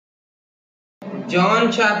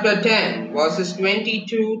John chapter 10, verses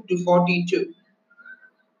 22 to 42.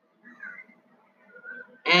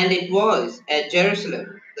 And it was at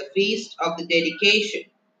Jerusalem, the feast of the dedication,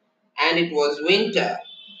 and it was winter,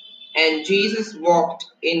 and Jesus walked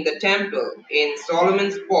in the temple in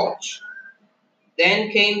Solomon's porch.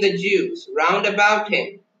 Then came the Jews round about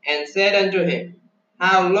him, and said unto him,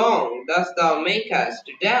 How long dost thou make us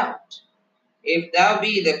to doubt? If thou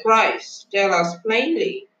be the Christ, tell us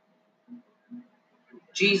plainly.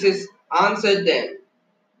 Jesus answered them,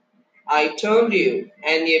 I told you,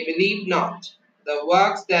 and ye believe not. The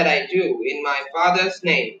works that I do in my Father's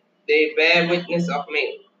name, they bear witness of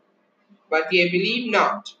me. But ye believe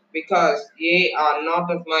not, because ye are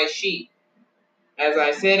not of my sheep. As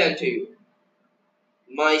I said unto you,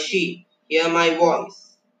 my sheep hear my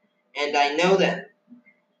voice, and I know them,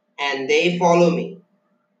 and they follow me.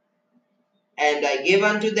 And I give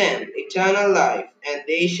unto them eternal life, and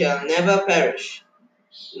they shall never perish,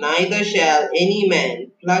 neither shall any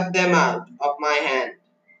man pluck them out of my hand.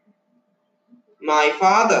 My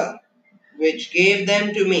Father, which gave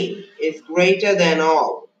them to me, is greater than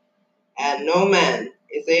all, and no man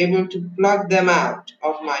is able to pluck them out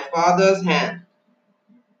of my Father's hand.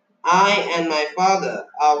 I and my Father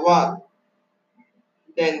are one.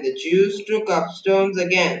 Then the Jews took up stones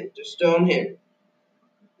again to stone him.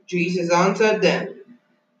 Jesus answered them,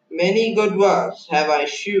 Many good works have I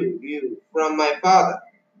shewed you from my Father.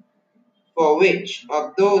 For which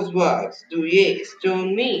of those works do ye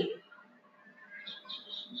stone me?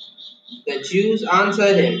 The Jews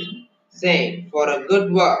answered him, saying, For a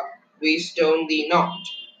good work we stone thee not,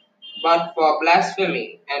 but for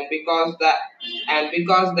blasphemy, and because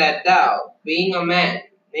that thou, being a man,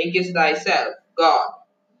 makest thyself God.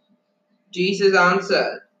 Jesus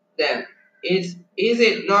answered them, Is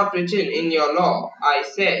it not written in your law, I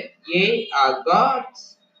said, Ye are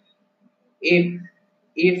gods?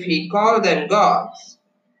 If he called them gods,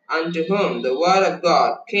 unto whom the word of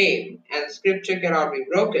God came, and scripture cannot be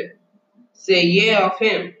broken, say ye of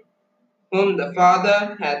him, whom the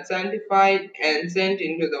Father hath sanctified and sent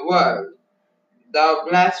into the world, Thou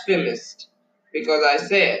blasphemest, because I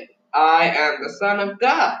said, I am the Son of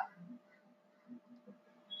God.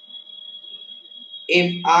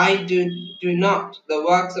 If I do not the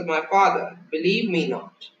works of my Father, believe me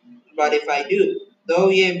not. But if I do, though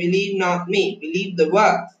ye believe not me, believe the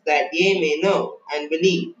works, that ye may know and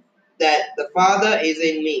believe that the Father is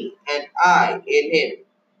in me, and I in him.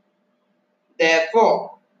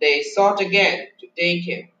 Therefore they sought again to take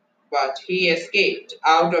him, but he escaped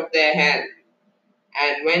out of their hand,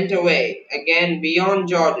 and went away again beyond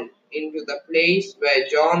Jordan into the place where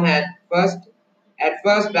John had first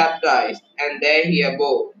baptized, and there he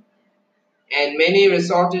abode. And many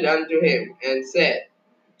resorted unto him, and said,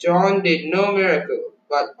 John did no miracle,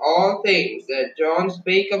 but all things that John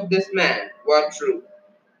spake of this man were true.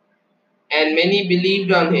 And many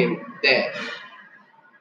believed on him there.